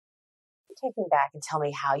take me back and tell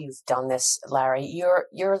me how you've done this, Larry.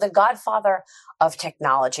 You're the godfather of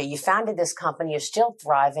technology. You founded this company. You're still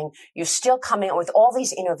thriving. You're still coming up with all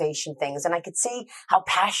these innovation things. And I could see how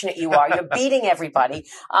passionate you are. You're beating everybody.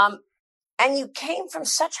 And you came from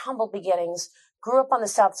such humble beginnings, grew up on the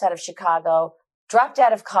south side of Chicago, dropped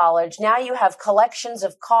out of college. Now you have collections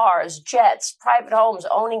of cars, jets, private homes,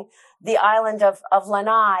 owning the island of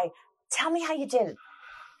Lanai. Tell me how you did it.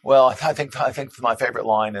 Well, I think my favorite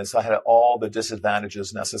line is, I had all the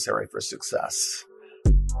disadvantages necessary for success.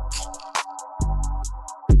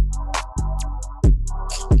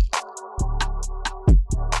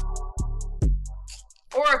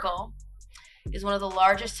 Oracle is one of the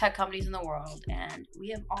largest tech companies in the world, and we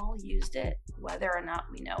have all used it, whether or not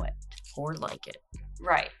we know it. Or like it.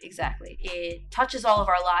 Right, exactly. It touches all of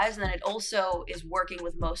our lives, and then it also is working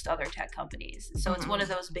with most other tech companies. So it's one of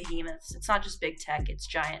those behemoths. It's not just big tech, it's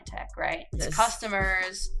giant tech, right? Its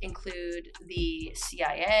customers include the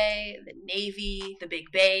CIA, the Navy, the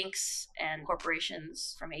big banks, and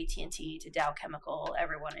corporations from AT&T to Dow Chemical,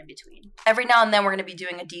 everyone in between. Every now and then we're going to be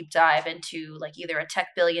doing a deep dive into like either a tech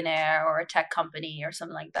billionaire or a tech company or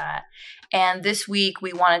something like that. And this week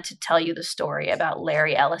we wanted to tell you the story about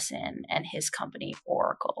Larry Ellison and his company,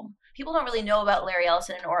 Oracle. People don't really know about Larry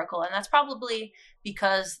Ellison and Oracle, and that's probably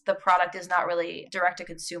because the product is not really direct to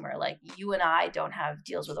consumer. Like you and I don't have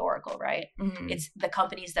deals with Oracle, right? Mm-hmm. It's the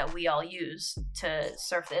companies that we all use to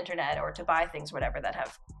surf the internet or to buy things, whatever, that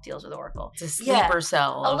have deals with Oracle. It's a sleeper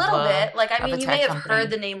cell. A little bit. Like, I mean, you may have heard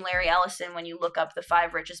the name Larry Ellison when you look up the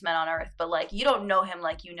 5 richest men on earth, but like you don't know him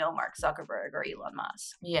like you know Mark Zuckerberg or Elon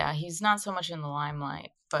Musk. Yeah, he's not so much in the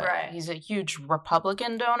limelight. But he's a huge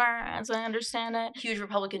Republican donor, as I understand it. Huge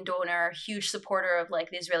Republican donor, huge supporter of like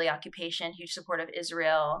the Israeli occupation, huge supporter of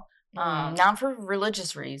Israel. Not for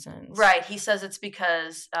religious reasons. Right. He says it's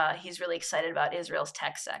because he's really excited about Israel's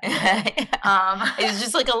tech sector. He's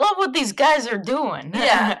just like, I love what these guys are doing.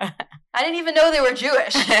 Yeah. I didn't even know they were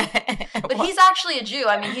Jewish. But he's actually a Jew.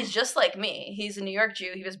 I mean, he's just like me. He's a New York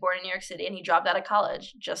Jew. He was born in New York City, and he dropped out of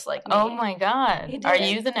college just like me. Oh, my God. Are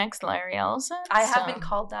you the next Larry Ellison? I have been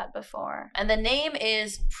called that before. And the name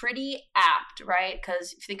is pretty apt, right?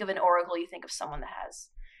 Because if you think of an oracle, you think of someone that has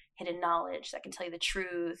hidden knowledge that can tell you the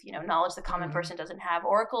truth, you know, knowledge the common person doesn't have.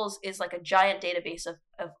 Oracles is like a giant database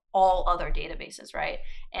of all other databases, right?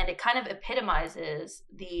 And it kind of epitomizes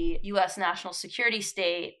the U.S. national security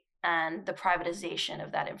state and the privatization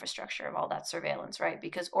of that infrastructure, of all that surveillance, right?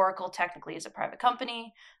 Because Oracle technically is a private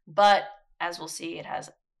company, but as we'll see, it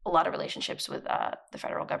has a lot of relationships with the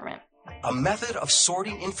federal government. A method of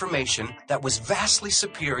sorting information that was vastly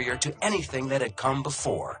superior to anything that had come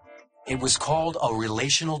before. It was called a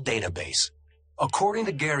relational database. According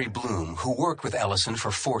to Gary Bloom, who worked with Ellison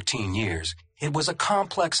for 14 years, it was a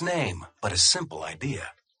complex name, but a simple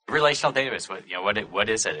idea. Relational database, what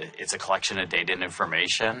is it? It's a collection of data and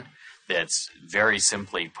information that's very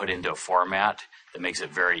simply put into a format that makes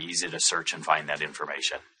it very easy to search and find that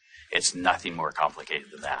information. It's nothing more complicated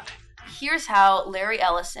than that. Here's how Larry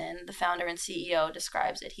Ellison, the founder and CEO,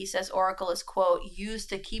 describes it. He says Oracle is, quote, used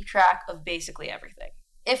to keep track of basically everything.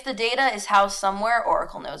 If the data is housed somewhere,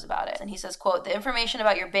 Oracle knows about it. And he says, quote, the information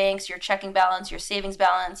about your banks, your checking balance, your savings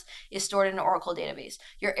balance is stored in an Oracle database.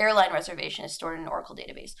 Your airline reservation is stored in an Oracle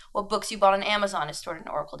database. What books you bought on Amazon is stored in an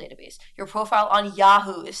Oracle database. Your profile on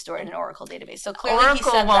Yahoo is stored in an Oracle database. So clearly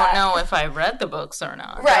Oracle he said won't know if I read the books or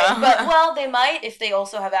not. Right, but well, they might if they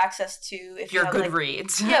also have access to if your you have,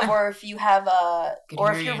 Goodreads. Like, or if you have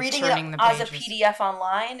or if you're reading it as a PDF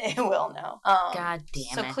online, it will know. God damn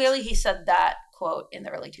it. So clearly he said that quote in the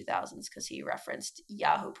early 2000s because he referenced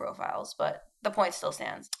Yahoo profiles, but the point still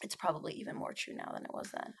stands. It's probably even more true now than it was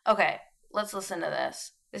then. Okay, let's listen to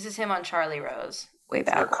this. This is him on Charlie Rose way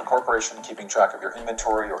back. Your corporation keeping track of your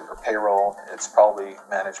inventory or your payroll, it's probably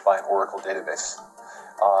managed by an Oracle database.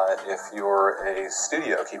 If you're a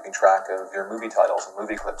studio keeping track of your movie titles and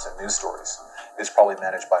movie clips and news stories, it's probably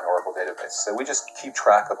managed by an Oracle database. So we just keep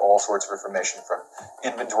track of all sorts of information from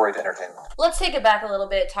inventory to entertainment. Let's take it back a little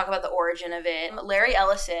bit, talk about the origin of it. Larry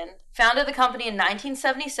Ellison founded the company in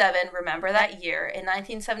 1977, remember that year, in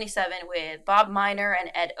 1977 with Bob Miner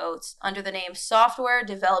and Ed Oates under the name Software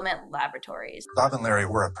Development Laboratories. Bob and Larry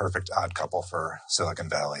were a perfect odd couple for Silicon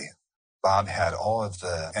Valley. Bob had all of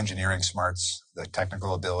the engineering smarts, the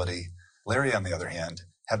technical ability. Larry, on the other hand,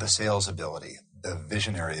 had the sales ability, the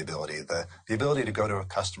visionary ability, the ability to go to a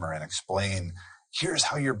customer and explain, here's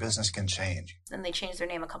how your business can change. Then they changed their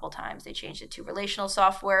name a couple times. They changed it to Relational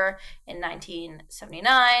Software in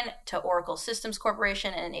 1979, to Oracle Systems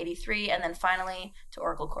Corporation in 1983, and then finally to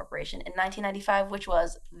Oracle Corporation in 1995, which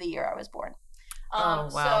was the year I was born. Oh,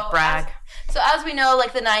 wow. Brag. So as we know,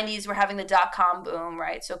 like the 90s, we're having the dot-com boom,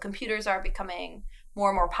 right? So computers are becoming more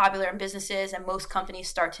and more popular in businesses, and most companies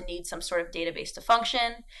start to need some sort of database to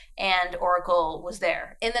function, and Oracle was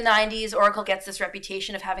there. In the 90s, Oracle gets this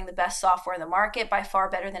reputation of having the best software in the market, by far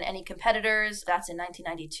better than any competitors. That's in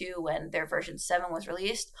 1992 when their version 7 was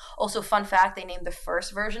released. Also, fun fact, they named the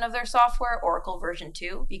first version of their software Oracle version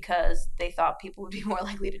 2 because they thought people would be more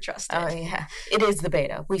likely to trust it. Oh, yeah. It is the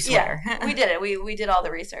beta, we swear. Yeah, we did it. We did all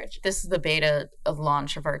the research. This is the beta of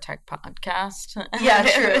launch of our tech podcast. Yeah,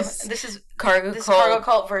 true. This is Cargo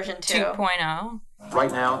Cult version 2.0.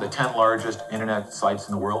 Right now, the 10 largest internet sites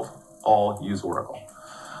in the world all use Oracle.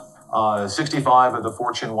 65 of the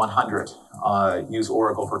Fortune 100 use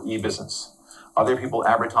Oracle for e-business. Other people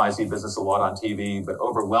advertise e-business a lot on TV, but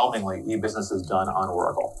overwhelmingly, e-business is done on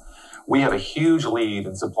Oracle. We have a huge lead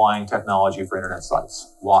in supplying technology for internet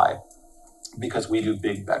sites. Why? Because we do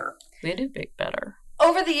big better. We do big better.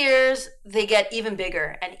 Over the years, they get even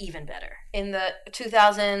bigger and even better. In the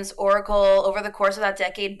 2000s, Oracle, over the course of that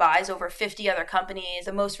decade, buys over 50 other companies.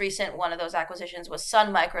 The most recent one of those acquisitions was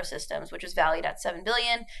Sun Microsystems, which was valued at $7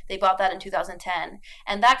 billion. They bought that in 2010.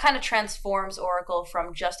 And that kind of transforms Oracle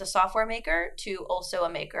from just a software maker to also a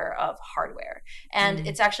maker of hardware. And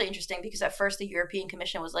it's actually interesting because at first the European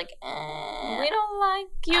Commission was like, we don't like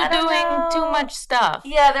you doing too much stuff.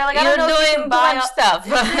 Yeah, they're like, I don't know if you can buy stuff.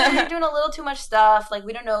 You're doing a little too much stuff. Like,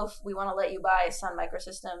 we don't know if we want to let you buy Sun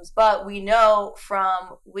Microsystems, but we know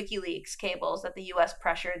from WikiLeaks cables that the U.S.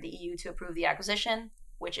 pressured the EU to approve the acquisition,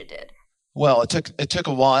 which it did. Well, it took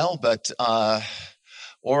a while, but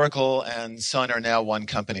Oracle and Sun are now one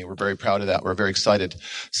company. We're very proud of that. We're very excited.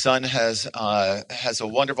 Sun has a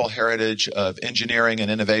wonderful heritage of engineering and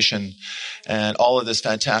innovation and all of this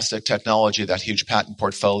fantastic technology, that huge patent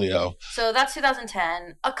portfolio. So that's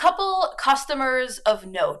 2010. A couple customers of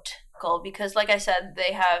note, because like I said,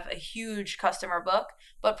 they have a huge customer book,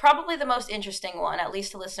 but probably the most interesting one, at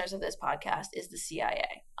least to listeners of this podcast, is the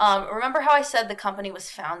CIA. Remember how I said the company was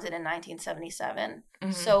founded in 1977?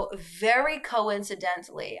 Mm-hmm. So very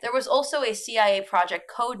coincidentally, there was also a CIA project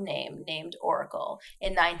code name named Oracle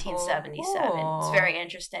in 1977. Oh. It's very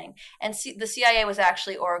interesting. And the CIA was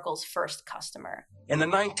actually Oracle's first customer. In the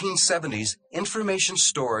 1970s, information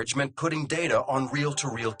storage meant putting data on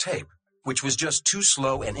reel-to-reel tape, which was just too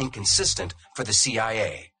slow and inconsistent for the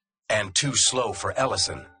CIA, and too slow for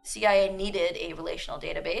Ellison. CIA needed a relational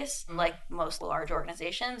database, like most large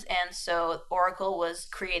organizations, and so Oracle was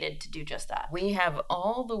created to do just that. We have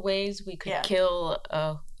all the ways we could kill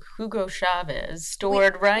Hugo Chavez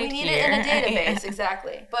stored right here. We need it in a database,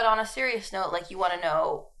 exactly. But on a serious note, like, you want to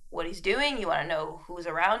know what he's doing, you want to know who's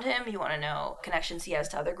around him, you want to know connections he has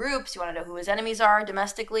to other groups, you want to know who his enemies are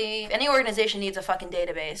domestically. If any organization needs a fucking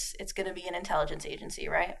database, it's going to be an intelligence agency,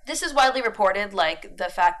 right? This is widely reported, like the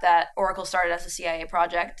fact that Oracle started as a CIA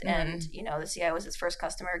project and, the CIA was its first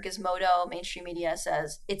customer. Gizmodo, mainstream media,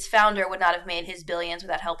 says its founder would not have made his billions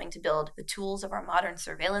without helping to build the tools of our modern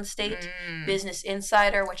surveillance state. Business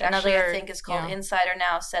Insider, which actually I think is called Insider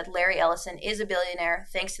now, said Larry Ellison is a billionaire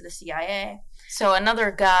thanks to the CIA. So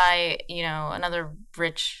another guy, another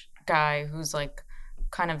rich guy who's like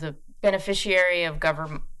kind of the beneficiary of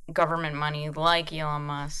government money, like Elon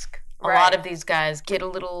Musk. Right. A lot of these guys get a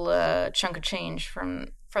little chunk of change from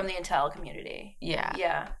the intel community.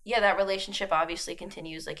 Yeah. That relationship obviously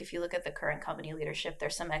continues. Like, if you look at the current company leadership,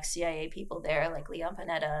 there's some ex-CIA people there, like Leon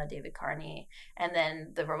Panetta, David Carney, and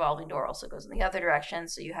then the revolving door also goes in the other direction.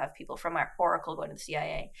 So you have people from Oracle going to the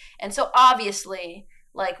CIA. And so obviously,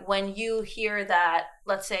 like, when you hear that,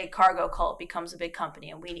 let's say Cargo Cult becomes a big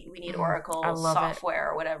company and we need Oracle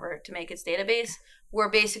software or whatever to make its database, we're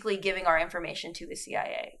basically giving our information to the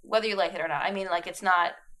CIA, whether you like it or not. I mean, like, it's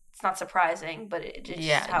not surprising, but it just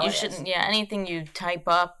how it is. Anything you type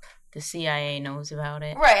up, the CIA knows about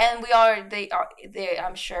it. Right, and they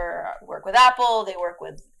I'm sure work with Apple, they work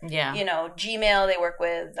with Gmail, they work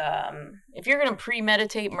with if you're going to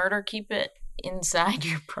premeditate murder, keep it inside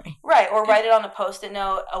your brain. Right, or write it on a Post-it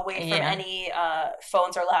note away from any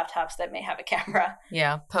phones or laptops that may have a camera.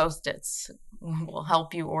 Yeah, Post-its will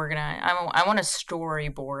help you organize. I want a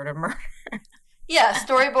storyboard of murder. Yeah,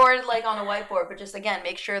 storyboard like on a whiteboard, but just, again,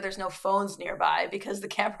 make sure there's no phones nearby because the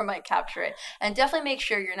camera might capture it. And definitely make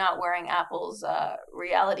sure you're not wearing Apple's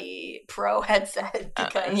Reality Pro headset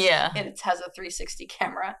because it has a 360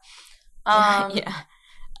 camera.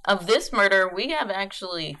 Of this murder, we have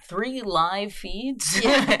actually 3 live feeds.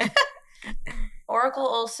 Yeah. Oracle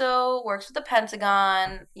also works with the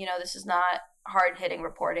Pentagon. This is not hard-hitting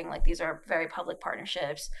reporting. Like, these are very public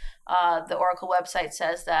partnerships. The Oracle website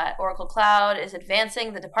says that Oracle Cloud is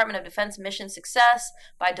advancing the Department of Defense mission success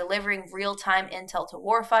by delivering real-time intel to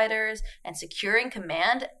warfighters and securing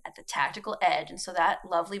command at the tactical edge. And so that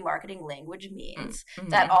lovely marketing language means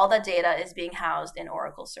that all that data is being housed in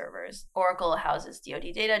Oracle servers. Oracle houses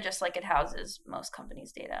DoD data just like it houses most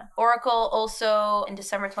companies' data. Oracle also, in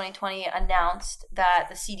December 2020, announced that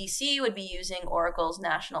the CDC would be using Oracle's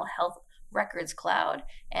National Health Records Cloud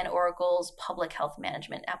and Oracle's Public Health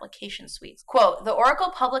Management Application Suite. Quote, the Oracle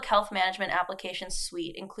Public Health Management Application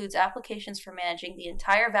Suite includes applications for managing the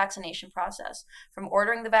entire vaccination process, from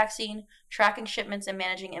ordering the vaccine, tracking shipments, and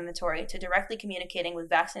managing inventory, to directly communicating with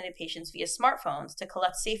vaccinated patients via smartphones to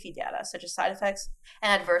collect safety data, such as side effects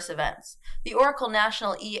and adverse events. The Oracle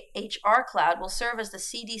National EHR Cloud will serve as the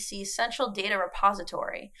CDC's central data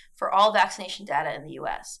repository for all vaccination data in the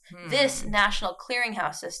U.S. This national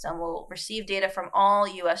clearinghouse system will receive data from all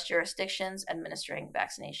U.S. jurisdictions administering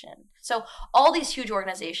vaccination. So all these huge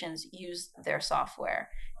organizations use their software.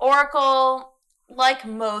 Oracle, like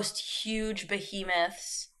most huge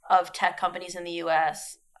behemoths of tech companies in the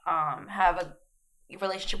U.S., have a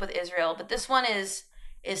relationship with Israel, but this one is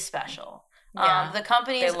special. Yeah, The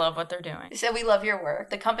companies, they love what they're doing. said, we love your work.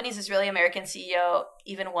 The company's Israeli-American CEO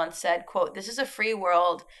even once said, quote, this is a free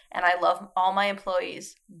world and I love all my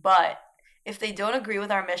employees, but if they don't agree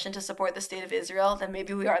with our mission to support the state of Israel, then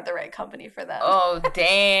maybe we aren't the right company for them. Oh,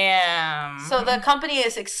 damn. So the company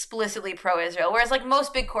is explicitly pro-Israel, whereas like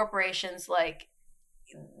most big corporations, like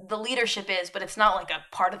the leadership is, but it's not like a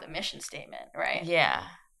part of the mission statement, right? Yeah,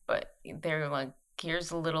 but they're like,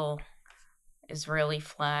 here's a little Israeli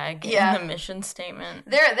flag in the mission statement.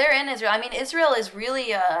 They're in Israel. I mean, Israel is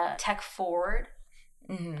really tech forward,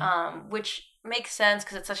 which makes sense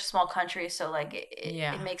because it's such a small country. So like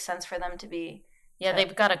it makes sense for them to be. Yeah,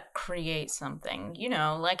 they've got to create something,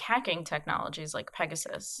 like hacking technologies like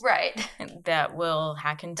Pegasus. Right. That will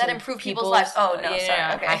hack into that improve people's lives. Oh, no,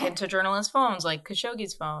 sorry. Okay. Hack into journalists' phones like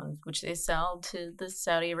Khashoggi's phone, which they sell to the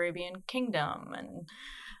Saudi Arabian kingdom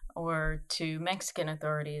or to Mexican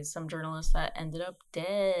authorities. Some journalists that ended up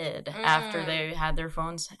dead after they had their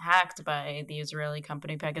phones hacked by the Israeli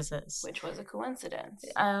company Pegasus. Which was a coincidence.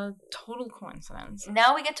 Total coincidence.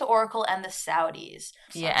 Now we get to Oracle and the Saudis.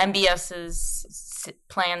 Yeah, MBS's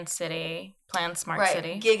planned city, planned smart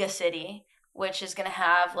city. Giga City, which is going to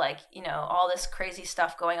have all this crazy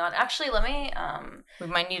stuff going on. Actually, let me... we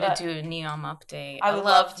might need to do a NEOM update. I would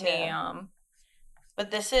love to. NEOM. But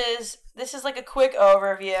this is like a quick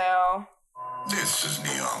overview. This is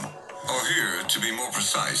NEOM, or here to be more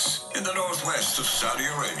precise, in the northwest of Saudi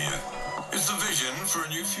Arabia. It's the vision for a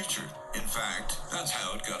new future. In fact, that's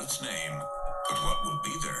how it got its name. But what will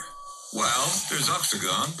be there? Well, there's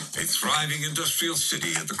Oxagon, a thriving industrial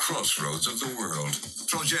city at the crossroads of the world.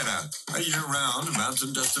 Trojena, a year-round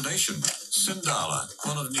mountain destination. Sindala,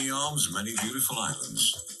 one of NEOM's many beautiful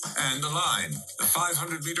islands. And the Line, a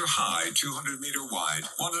 500-meter-high, 200-meter-wide,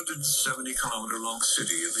 170-kilometer-long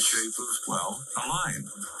city in the shape of, a line.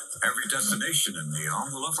 Every destination in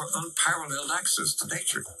NEOM will offer unparalleled access to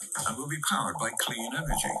nature and will be powered by clean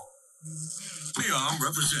energy. NEOM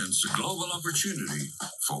represents a global opportunity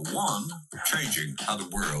for 1, changing how the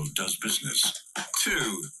world does business.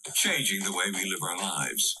 2, changing the way we live our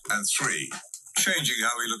lives. And 3, changing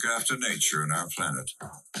how we look after nature and our planet.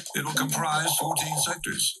 It will comprise 14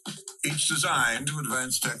 sectors, each designed to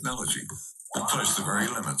advance technology and push the very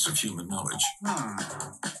limits of human knowledge.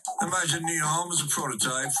 Imagine NEOM as a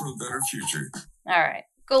prototype for a better future. All right.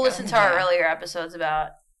 Go listen to our earlier episodes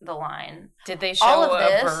about the Line. Did they show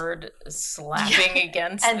a bird slapping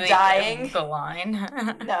against and dying the line?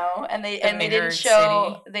 No, and they didn't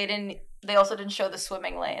show they also didn't show the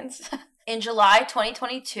swimming lanes. In July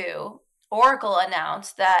 2022, Oracle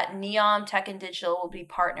announced that NEOM Tech and Digital will be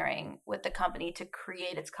partnering with the company to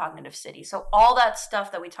create its cognitive city. So all that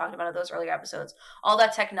stuff that we talked about in those earlier episodes, all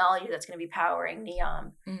that technology that's going to be powering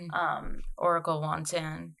NEOM, Oracle wants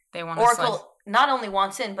in. Oracle not only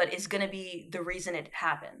wants in, but is going to be the reason it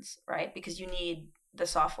happens, right? Because you need the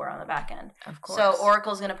software on the back end. Of course. So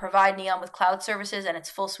Oracle is going to provide NEOM with cloud services and its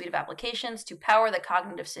full suite of applications to power the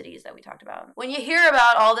cognitive cities that we talked about. When you hear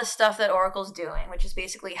about all this stuff that Oracle's doing, which is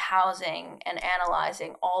basically housing and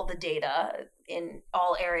analyzing all the data in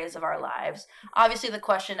all areas of our lives. Obviously, the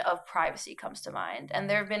question of privacy comes to mind. And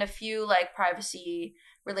there have been a few like privacy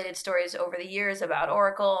related stories over the years about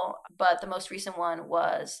Oracle, but the most recent one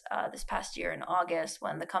was this past year in August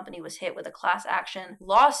when the company was hit with a class action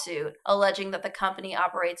lawsuit alleging that the company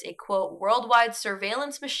operates a, quote, worldwide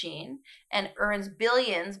surveillance machine and earns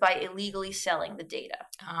billions by illegally selling the data.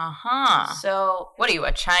 Uh-huh. So what are you,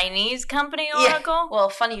 a Chinese company, yeah, Oracle? well,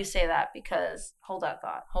 funny you say that because hold that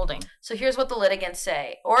thought. Holding. So here's what the litigants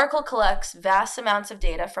say. Oracle collects vast amounts of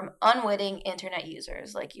data from unwitting internet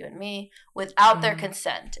users like you and me without their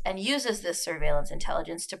consent and uses this surveillance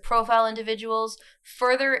intelligence to profile individuals,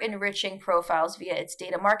 further enriching profiles via its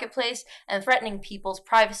data marketplace and threatening people's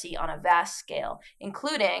privacy on a vast scale,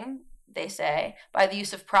 including, they say, by the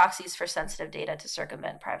use of proxies for sensitive data to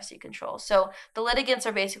circumvent privacy controls. So the litigants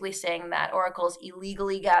are basically saying that Oracle is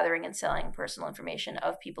illegally gathering and selling personal information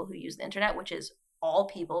of people who use the internet, which is all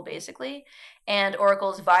people basically, and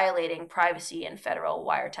Oracle is violating privacy and federal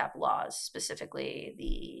wiretap laws, specifically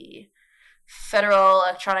the Federal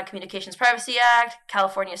Electronic Communications Privacy Act,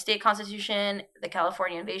 California State Constitution, the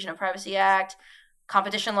California Invasion of Privacy Act,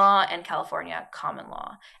 competition law, and California common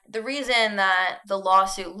law. The reason that the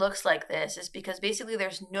lawsuit looks like this is because basically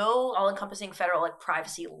there's no all-encompassing federal like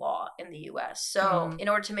privacy law in the US. So in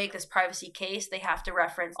order to make this privacy case, they have to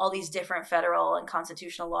reference all these different federal and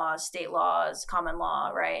constitutional laws, state laws, common law,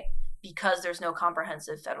 right? Because there's no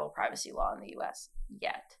comprehensive federal privacy law in the US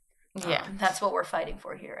yet. Yeah. That's what we're fighting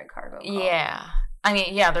for here at Cargo Call. Yeah. I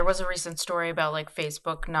mean, yeah, there was a recent story about like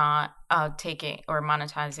Facebook not taking or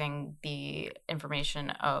monetizing the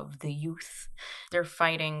information of the youth. They're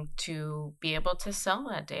fighting to be able to sell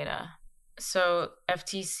that data. So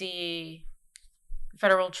FTC,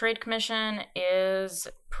 Federal Trade Commission, is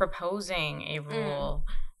proposing a rule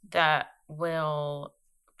that will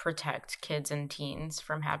protect kids and teens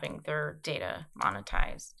from having their data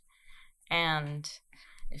monetized. And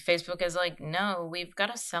Facebook is like, no, we've got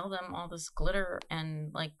to sell them all this glitter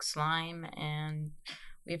and like slime, and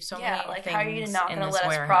we have so many like things. how are you not going to let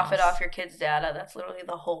warehouse. us profit off your kids' data? That's literally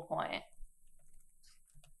the whole point.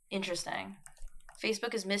 Interesting.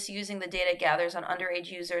 Facebook is misusing the data it gathers on underage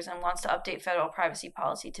users and wants to update federal privacy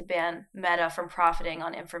policy to ban Meta from profiting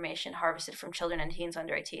on information harvested from children and teens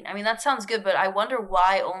under 18. I mean, that sounds good, but I wonder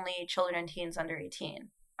why only children and teens under 18.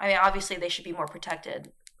 I mean, obviously they should be more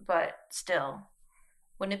protected, but still.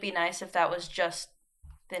 Wouldn't it be nice if that was just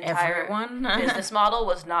the entire business model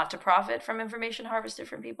was not to profit from information harvested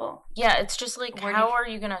from people? Yeah, it's just like, how are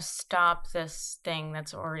you going to stop this thing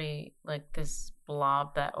that's already like this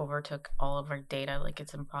blob that overtook all of our data? Like,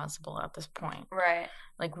 it's impossible at this point. Right.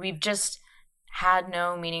 Like, we've just had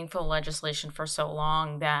no meaningful legislation for so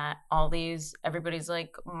long that everybody's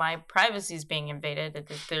like, my privacy is being invaded.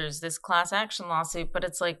 There's this class action lawsuit, but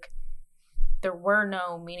it's like, there were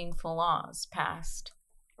no meaningful laws passed.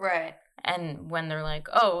 Right. And when they're like,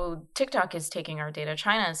 oh, TikTok is taking our data,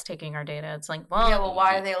 China is taking our data, it's like, well... Yeah, well,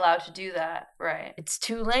 why are they allowed to do that? Right. It's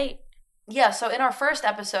too late. Yeah, so in our first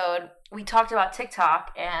episode, we talked about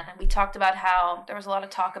TikTok, and we talked about how there was a lot of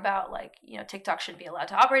talk about, like, TikTok shouldn't be allowed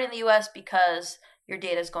to operate in the U.S. because your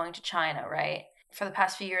data is going to China, right? For the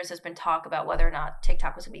past few years, there's been talk about whether or not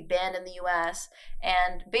TikTok was going to be banned in the US.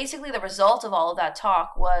 And basically the result of all of that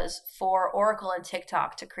talk was for Oracle and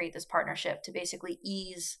TikTok to create this partnership to basically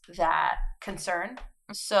ease that concern.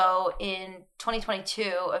 So in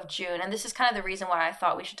 2022 of June, and this is kind of the reason why I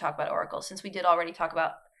thought we should talk about Oracle, since we did already talk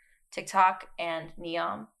about TikTok and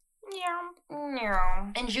Neom.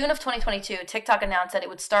 In June of 2022, TikTok announced that it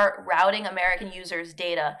would start routing American users'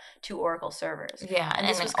 data to Oracle servers. Yeah, and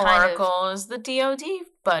this was Oracle is the DoD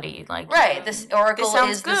buddy, like right. This Oracle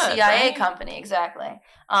is the CIA company, exactly.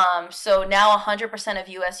 So now 100% of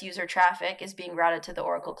U.S. user traffic is being routed to the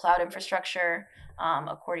Oracle cloud infrastructure,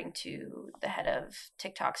 according to the head of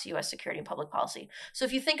TikTok's U.S. security and public policy. So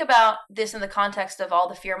if you think about this in the context of all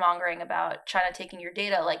the fear-mongering about China taking your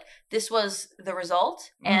data, like this was the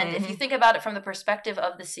result. And if you think about it from the perspective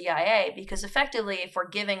of the CIA, because effectively if we're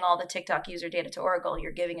giving all the TikTok user data to Oracle,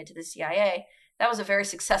 you're giving it to the CIA, that was a very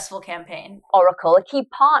successful campaign. Oracle, a key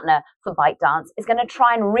partner for ByteDance, is going to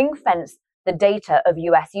try and ring-fence the data of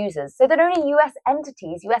US users so that only US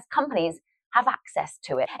entities, US companies, have access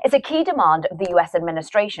to it. It's a key demand of the US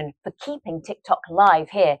administration for keeping TikTok live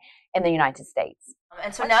here in the United States.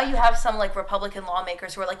 And so now you have some like Republican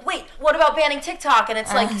lawmakers who are like, wait, what about banning TikTok? And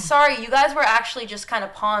it's like, sorry, you guys were actually just kind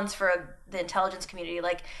of pawns for the intelligence community.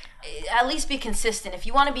 Like, at least be consistent. If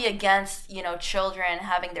you want to be against, children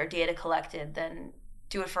having their data collected, then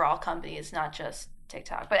do it for all companies, not just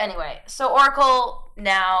TikTok. But anyway, so Oracle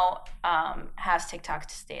now has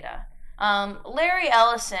TikTok's data. Larry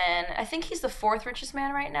Ellison, I think he's the 4th richest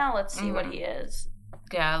man right now. Let's see what he is.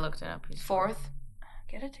 Yeah, I looked it up. He's 4th?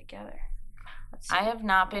 Get it together. I have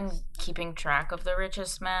not been keeping track of the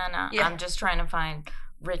richest men. I'm just trying to find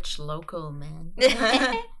rich local men.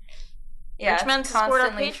 Yeah, rich men to support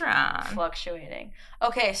our Patreon. Fluctuating.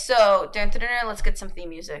 Okay, so let's get some theme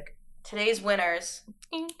music. Today's winners.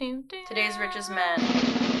 Today's richest men.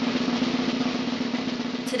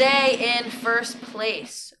 Today in first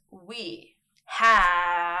place, we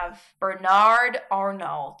have Bernard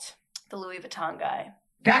Arnault, the Louis Vuitton guy.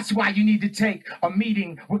 That's why you need to take a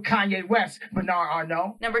meeting with Kanye West, Bernard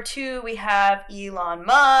Arnault. Number 2, we have Elon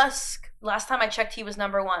Musk. Last time I checked, he was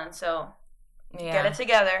number 1, so get it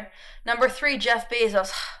together. Number 3, Jeff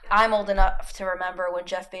Bezos. I'm old enough to remember when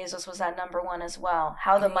Jeff Bezos was at number 1 as well.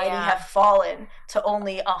 How the mighty have fallen to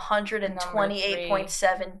only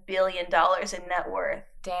 $128.7 billion in net worth.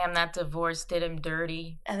 Damn, that divorce did him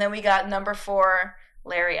dirty. And then we got number 4,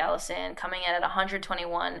 Larry Ellison, coming in at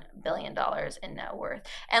 $121 billion in net worth.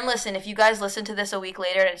 And listen, if you guys listen to this a week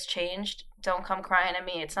later and it's changed, don't come crying at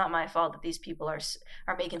me. It's not my fault that these people are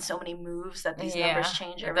making so many moves that these numbers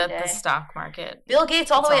change every day. The stock market. Bill Gates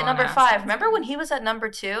all the way at number 5. Remember when he was at number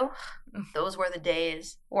 2? Those were the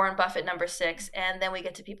days. Warren Buffett number 6. And then we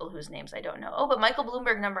get to people whose names I don't know. Oh, but Michael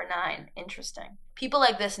Bloomberg number 9. Interesting. People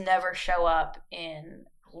like this never show up in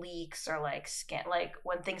leaks or like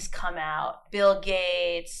when things come out. Bill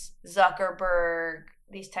Gates, Zuckerberg,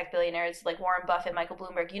 these tech billionaires like Warren Buffett, Michael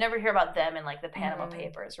Bloomberg, you never hear about them in like the Panama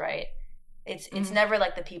Papers, right? It's never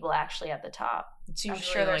like the people actually at the top. It's usually I'm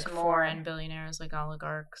sure there's like more foreign billionaires, like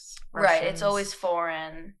oligarchs. Right, it's always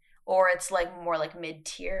foreign. Or it's like more like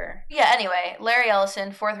mid-tier. Yeah, anyway, Larry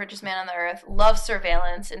Ellison, 4th richest man on the earth, loves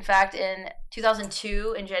surveillance. In fact, in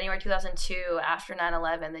January 2002, after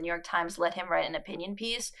 9/11, the New York Times let him write an opinion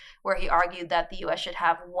piece where he argued that the U.S. should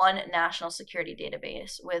have one national security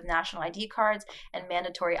database with national ID cards and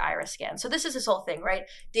mandatory iris scans. So this is his whole thing, right?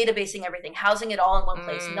 Databasing everything, housing it all in one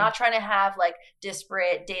place, not trying to have like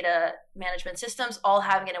disparate data management systems, all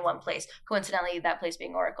having it in one place. Coincidentally, that place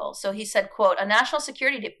being Oracle. So he said, quote, "A national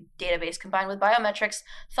security database combined with biometrics,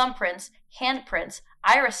 thumbprints, handprints,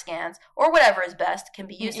 iris scans, or whatever is best can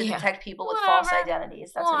be used to detect people with false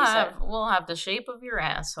identities." That's what he said. We'll have the shape of your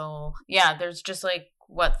asshole. Yeah, there's just like,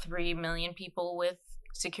 3 million people with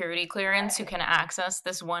security clearance who can access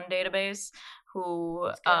this one database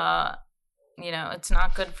who, it's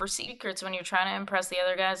not good for secrets when you're trying to impress the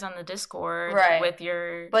other guys on the Discord with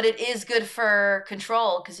your... But it is good for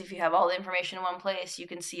control, because if you have all the information in one place, you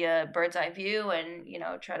can see a bird's eye view and,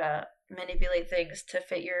 try to manipulate things to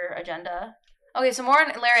fit your agenda. Okay, so more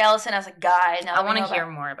on Larry Ellison as a guy. Now I want to hear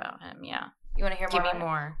more about him, yeah. You want to hear more? Give me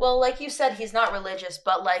more. Well, like you said, he's not religious,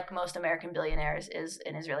 but like most American billionaires, is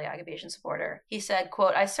an Israeli occupation supporter. He said,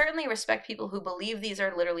 quote, "I certainly respect people who believe these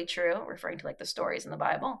are literally true," referring to like the stories in the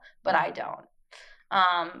Bible, "but I don't.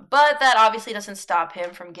 But that obviously doesn't stop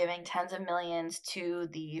him from giving tens of millions to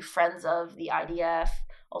the Friends of the IDF,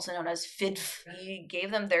 also known as FIDF. He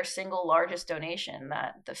gave them their single largest donation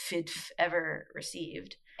that the FIDF ever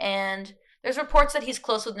received. And there's reports that he's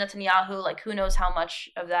close with Netanyahu. Like, who knows how much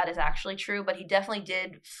of that is actually true, but he definitely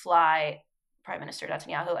did fly Prime Minister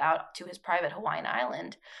Netanyahu out to his private Hawaiian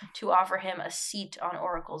island to offer him a seat on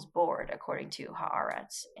Oracle's board, according to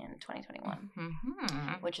Haaretz in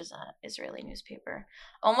 2021, which is an Israeli newspaper.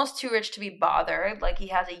 Almost too rich to be bothered. Like, he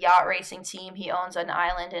has a yacht racing team. He owns an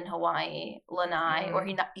island in Hawaii, Lanai, or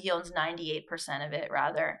he owns 98% of it,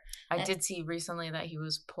 rather. I did see recently that he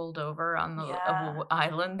was pulled over on the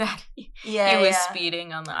island that he was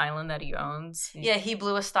speeding on the island that he owns. He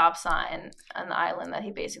blew a stop sign on the island that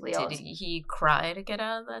he basically owns. Did he cry to get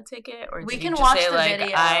out of that ticket, or we did can he just watch say, the like,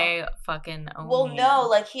 video? I fucking own well you? No,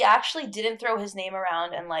 like, he actually didn't throw his name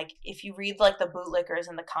around, and like, if you read like the bootlickers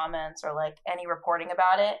in the comments or like any reporting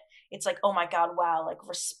about it, it's like, oh my god, wow, like,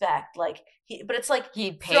 respect, like, but it's like,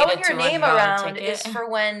 he paid throwing your name around ticket. is for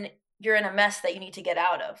when you're in a mess that you need to get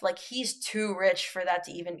out of. Like, he's too rich for that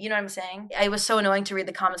to even, you know what I'm saying? It was so annoying to read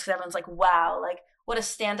the comments because everyone's like, wow, like, what a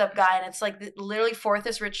stand-up guy. And it's like, literally fourth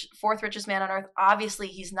richest man on earth. Obviously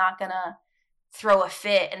he's not gonna throw a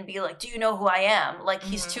fit and be like, do you know who I am? Like,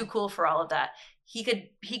 he's too cool for all of that. He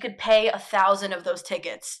could pay 1,000 of those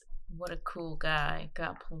tickets. What a cool guy.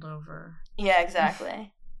 Got pulled over. Yeah,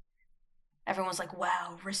 exactly. Everyone's like,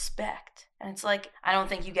 wow, respect. And it's like, I don't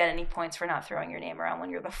think you get any points for not throwing your name around when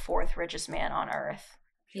you're the 4th richest man on earth.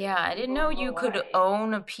 Yeah, I didn't know you could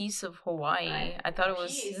own a piece of Hawaii. I thought it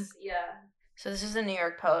was... Yeah. So this is the New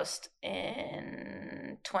York Post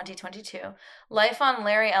in 2022. Life on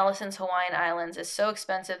Larry Ellison's Hawaiian Islands is so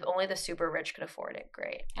expensive, only the super rich could afford it.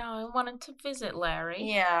 Great. Oh, I wanted to visit Larry.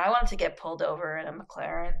 Yeah, I wanted to get pulled over in a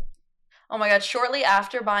McLaren. Oh my god, shortly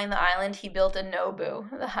after buying the island, he built a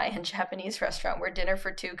Nobu, the high-end Japanese restaurant where dinner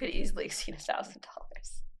for two could easily exceed $1,000.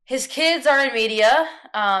 His kids are in media.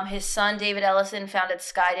 His son, David Ellison, founded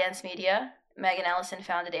Skydance Media. Megan Ellison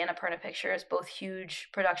founded Annapurna Pictures, both huge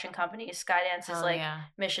production companies. Skydance is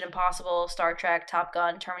Mission Impossible, Star Trek, Top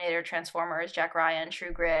Gun, Terminator, Transformers, Jack Ryan,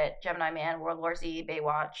 True Grit, Gemini Man, World War Z,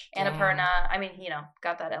 Baywatch. Annapurna, I mean,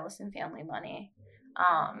 got that Ellison family money.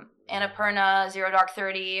 Annapurna, Zero Dark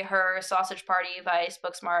 30, Her, Sausage Party, Vice,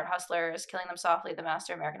 Booksmart, Hustlers, Killing Them Softly, The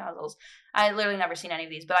Master, American Hustles. I literally never seen any of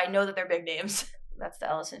these, but I know that they're big names. That's the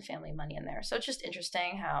Ellison family money in there. So it's just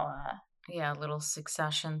interesting how... Yeah, a little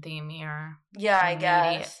Succession theme here. Yeah, I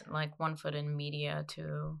guess. Like one foot in media,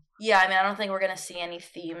 too. Yeah, I mean, I don't think we're going to see any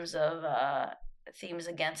themes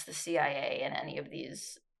against the CIA in any of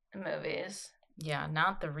these movies. Yeah,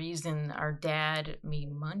 not the reason our dad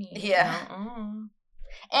made money. Yeah.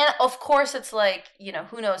 And of course, it's like,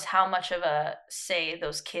 who knows how much of a say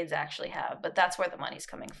those kids actually have, but that's where the money's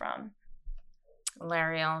coming from.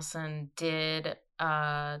 Larry Ellison did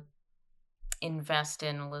invest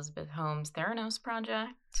in Elizabeth Holmes' Theranos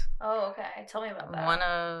project. Oh, okay. Tell me about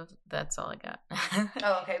that. That's all I got.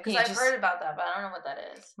 Oh, okay. Because I've heard about that, but I don't know what that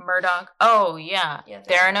is. Murdoch. Oh, yeah.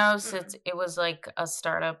 Theranos, Mm-hmm. it was like a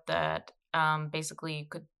startup that basically you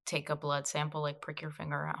could take a blood sample, like prick your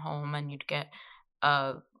finger at home, and you'd get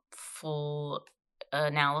a full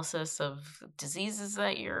analysis of diseases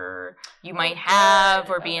that you might have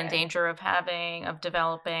or be in danger of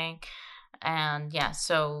developing. And yeah,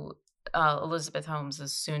 so Elizabeth Holmes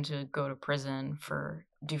is soon to go to prison for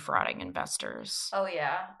defrauding investors. Oh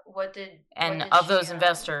yeah, of those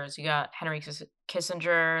investors, you got Henry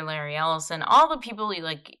Kissinger, Larry Ellison, all the people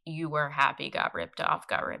you were happy got ripped off.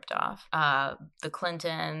 The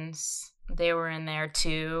Clintons, they were in there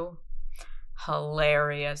too.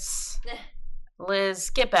 Hilarious.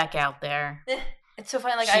 Liz, get back out there. It's so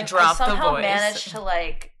funny. I somehow managed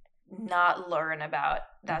to not learn about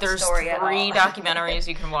that story at all. There's 3 documentaries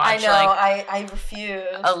you can watch. I know. I refuse.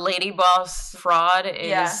 A Lady Boss Fraud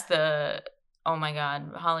is oh my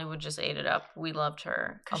god, Hollywood just ate it up. We loved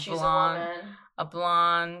her. Because she's a woman. A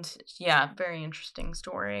blonde. Yeah, very interesting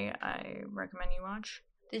story. I recommend you watch.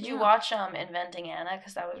 Did you watch Inventing Anna?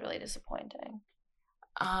 Because that was really disappointing.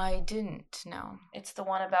 I didn't, no. It's the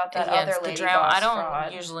one about that other lady boss I don't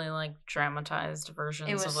fraud. usually like dramatized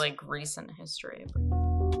versions of recent history.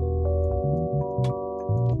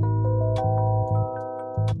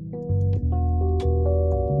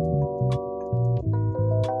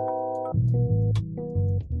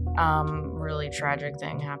 Really tragic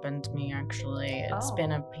thing happened to me, actually. It's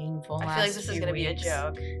been a painful last I feel like this is going to be a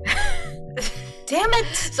joke. Damn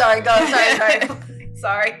it! Sorry.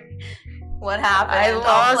 Sorry. What happened? I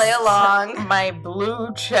lost play along. my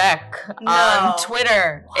blue check on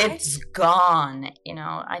Twitter. What? It's gone.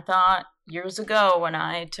 I thought years ago when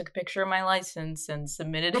I took a picture of my license and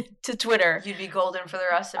submitted it to Twitter, you'd be golden for the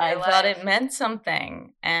rest of your life. I thought it meant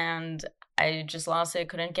something, and I just lost it.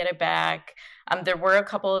 Couldn't get it back. There were a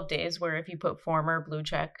couple of days where if you put former blue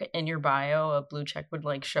check in your bio, a blue check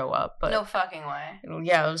would show up. But no fucking way.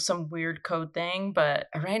 Yeah, it was some weird code thing. But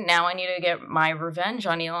right now I need to get my revenge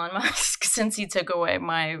on Elon Musk since he took away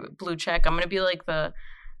my blue check. I'm going to be like the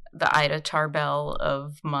Ida Tarbell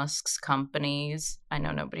of Musk's companies. I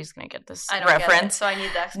know nobody's going to get this reference. So I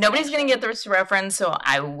need that. Nobody's going to get this reference, so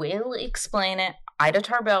I will explain it. Ida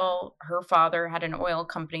Tarbell, her father had an oil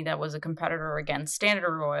company that was a competitor against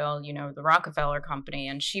Standard Oil, the Rockefeller company,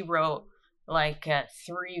 and she wrote a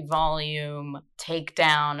 3-volume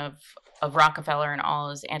takedown of Rockefeller and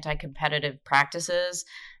all his anti-competitive practices,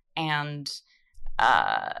 and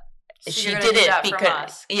so she did it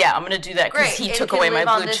because I'm going to do that because he took away my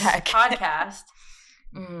blue check. Podcast.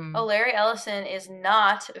 Oh, Larry Ellison is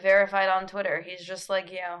not verified on Twitter. He's just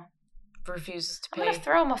refuses to pay. I'm going to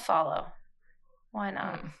throw him a follow. Why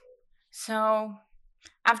not? So,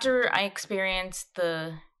 after I experienced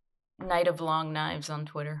the night of long knives on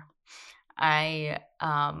Twitter, I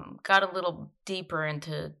got a little deeper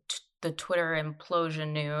into the Twitter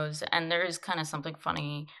implosion news, and there's kind of something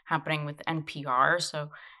funny happening with NPR. So,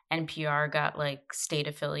 NPR got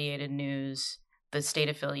state-affiliated news, the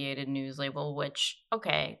state-affiliated news label, which,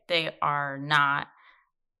 they are not,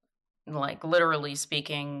 literally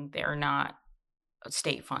speaking, they're not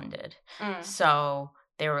state funded. So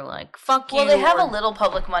they were fuck you. Well, they have a little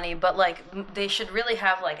public money, but they should really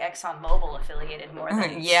have ExxonMobil affiliated more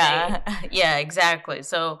than yeah. Yeah, exactly.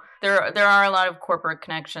 So there are a lot of corporate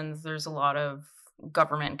connections. There's a lot of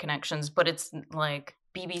government connections, but it's like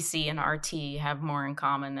BBC and RT have more in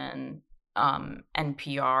common than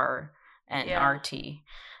NPR and RT.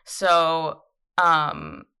 So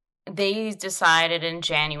they decided in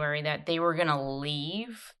January that they were going to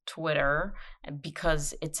leave Twitter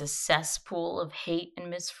because it's a cesspool of hate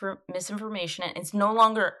and misinformation. And it's no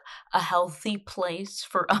longer a healthy place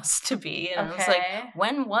for us to be. And it was like,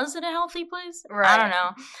 when was it a healthy place? Right. I don't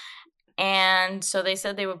know. And so they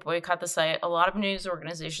said they would boycott the site. A lot of news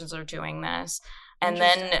organizations are doing this. And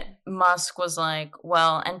then Musk was like,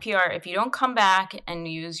 well, NPR, if you don't come back and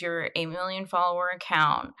use your 8 million follower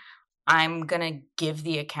account, I'm going to give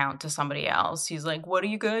the account to somebody else. He's like, what do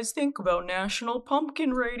you guys think about National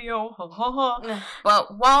Pumpkin Radio? Ha ha ha.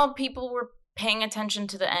 Well, while people were paying attention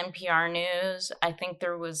to the NPR news, I think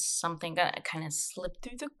there was something that kind of slipped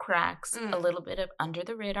through the cracks, a little bit of under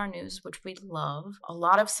the radar news, which we love. A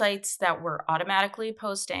lot of sites that were automatically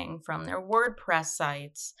posting from their WordPress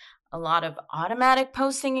sites, a lot of automatic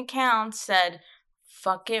posting accounts said,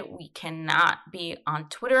 fuck it, we cannot be on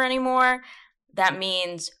Twitter anymore. That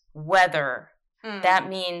means weather. That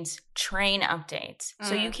means train updates.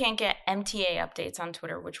 So you can't get MTA updates on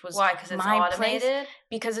Twitter, which was why? Because it's automated?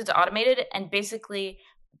 Because it's automated. And basically,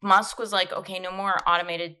 Musk was like, okay, no more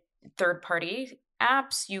automated third-party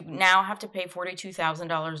apps. You now have to pay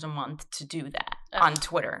 $42,000 a month to do that on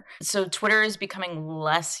Twitter. So Twitter is becoming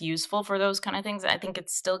less useful for those kind of things. I think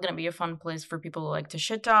it's still going to be a fun place for people who like to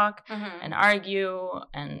shit talk and argue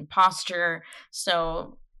and posture.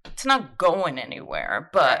 So it's not going anywhere,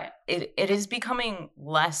 but it is becoming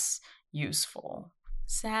less useful.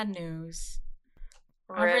 Sad news.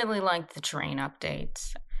 I really like the train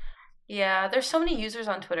updates. Yeah, there's so many users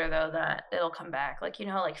on Twitter, though, that it'll come back. Like, you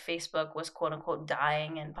know how, like, Facebook was, quote-unquote,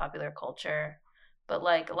 dying in popular culture? But,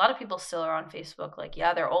 like, a lot of people still are on Facebook. Like,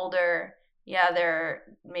 yeah, they're older. Yeah, they're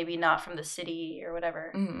maybe not from the city or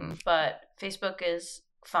whatever. But Facebook is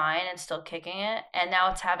fine and still kicking it, and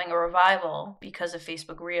now it's having a revival because of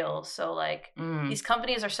Facebook Reels. So like these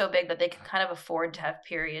companies are so big that they can kind of afford to have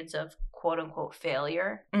periods of quote unquote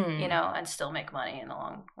failure, you know, and still make money in the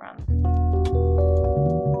long run.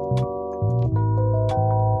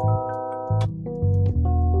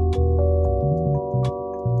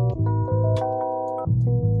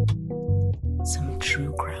 Some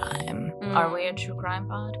true crime. Are we a true crime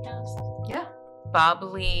podcast? Yeah. Bob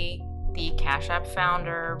Lee, the Cash App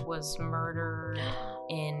founder, was murdered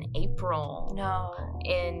in April. No.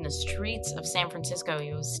 In the streets of San Francisco.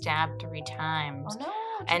 He was stabbed 3 times. Oh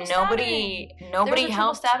no. And nobody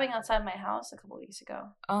helped. Stabbing outside my house a couple weeks ago.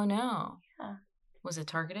 Oh no. Yeah. Was it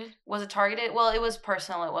targeted? Was it targeted? Well, it was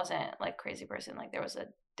personal. It wasn't like crazy person. Like there was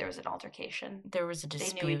an altercation. There was a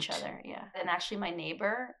dispute. They knew each other, yeah. And actually my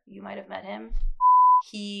neighbor, you might have met him.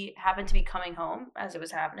 He happened to be coming home as it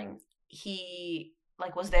was happening. He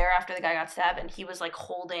like was there after the guy got stabbed, and he was like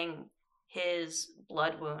holding his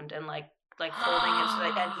blood wound and like holding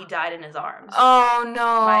him, and he died in his arms. Oh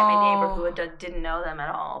no! My neighbor who didn't know them at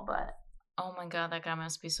all, but oh my god, that guy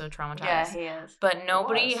must be so traumatized. Yeah, he is. But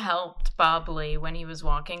nobody helped Bob Lee when he was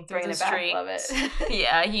walking through the street. Love it.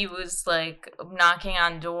 Yeah, he was like knocking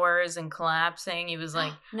on doors and collapsing. He was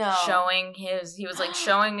like showing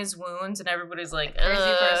his wounds, and everybody's like, crazy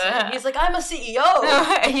person. He's like, I'm a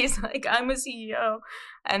CEO. He's like, I'm a CEO.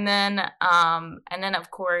 And then of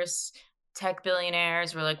course, tech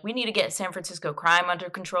billionaires were like, we need to get San Francisco crime under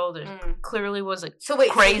control. There clearly was a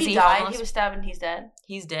crazy he died? homeless. He was stabbed and he's dead?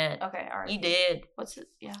 He's dead. Okay, all right. He did. What's it?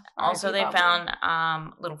 Yeah. Also, they found,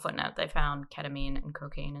 little footnote, they found ketamine and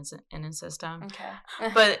cocaine in his system.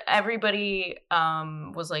 Okay. But everybody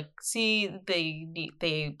was like, see,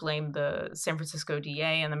 they blamed the San Francisco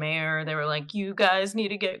DA and the mayor. They were like, you guys need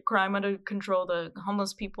to get crime under control. The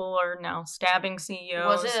homeless people are now stabbing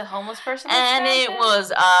CEOs. Was it a homeless person? And it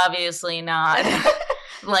was obviously not.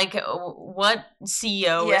 Like, what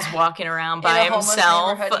CEO is walking around by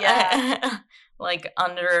himself, like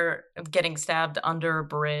getting stabbed under a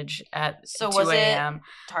bridge at 2 a.m.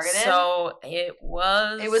 Targeted? So it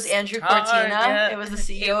was Andrew Cortina. It was the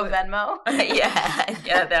CEO of Venmo.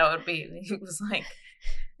 yeah, that would be. It was like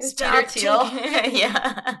it's Peter Thiel.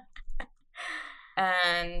 Yeah.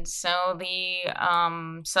 And so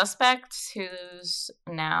the suspect, who's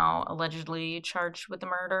now allegedly charged with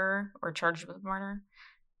murder,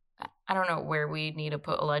 I don't know where we need to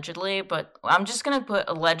put allegedly, but I'm just going to put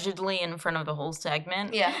allegedly in front of the whole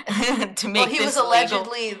segment. Yeah. To make he was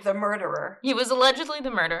allegedly the murderer. He was allegedly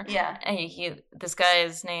the murderer. Yeah. This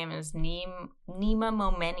guy's name is Nima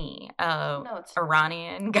Momeni, it's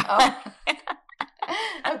Iranian guy. Oh.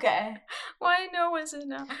 Okay. Why no is it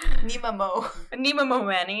now? Nima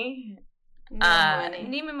Momeni.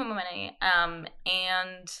 Nima Mumini.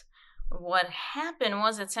 And what happened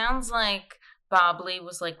was, it sounds like Bob Lee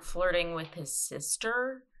was like flirting with his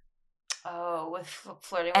sister. Oh, with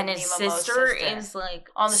flirting and with his Nima Mo's sister is like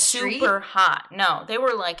on the super street? hot. No, they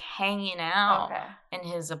were like hanging out Okay. in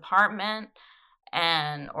his apartment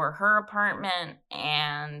or her apartment,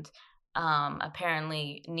 and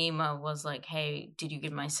apparently Nima was like, "Hey, did you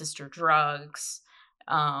give my sister drugs?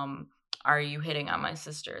 Are you hitting on my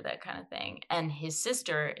sister?" That kind of thing. And his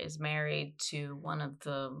sister is married to one of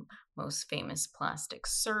the most famous plastic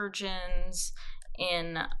surgeons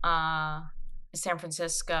in San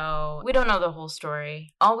Francisco. We don't know the whole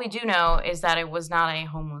story. All we do know is that it was not a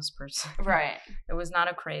homeless person. Right. It was not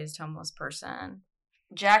a crazed homeless person.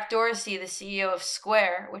 Jack Dorsey, the CEO of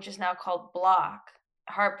Square, which is now called Block,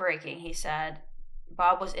 heartbreaking, he said.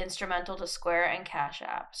 Bob was instrumental to Square and Cash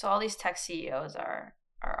App. So all these tech CEOs are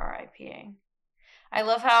RIPing. I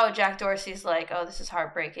love how Jack Dorsey's like, oh, this is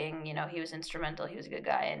heartbreaking. You know, he was instrumental. He was a good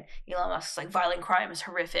guy. And Elon Musk's like, violent crime is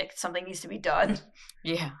horrific. Something needs to be done.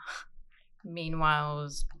 Yeah. Meanwhile, it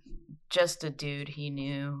was just a dude he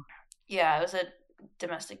knew. Yeah, it was a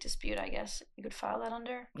domestic dispute, I guess you could file that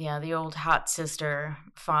under. Yeah, the old hot sister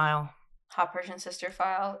file. Hot Persian sister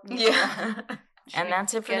file. Yeah. And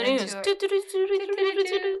that's it for the news.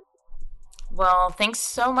 Well, thanks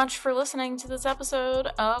so much for listening to this episode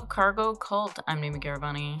of Cargo Cult. I'm Nima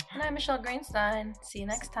Garavani. And I'm Michelle Greenstein. See you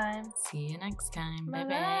next time. See you next time.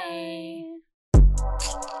 Bye-bye.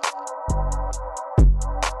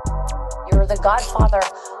 You're the godfather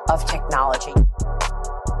of technology.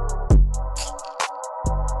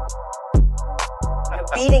 You're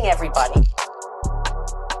beating everybody.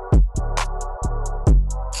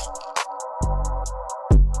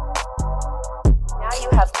 Now you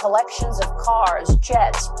have collections of cars,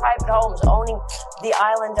 jets, private homes owning the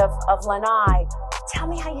island of Lanai. Tell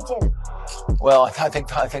me how you did it. Well, I think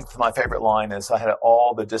my favorite line is, I had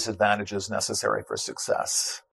all the disadvantages necessary for success.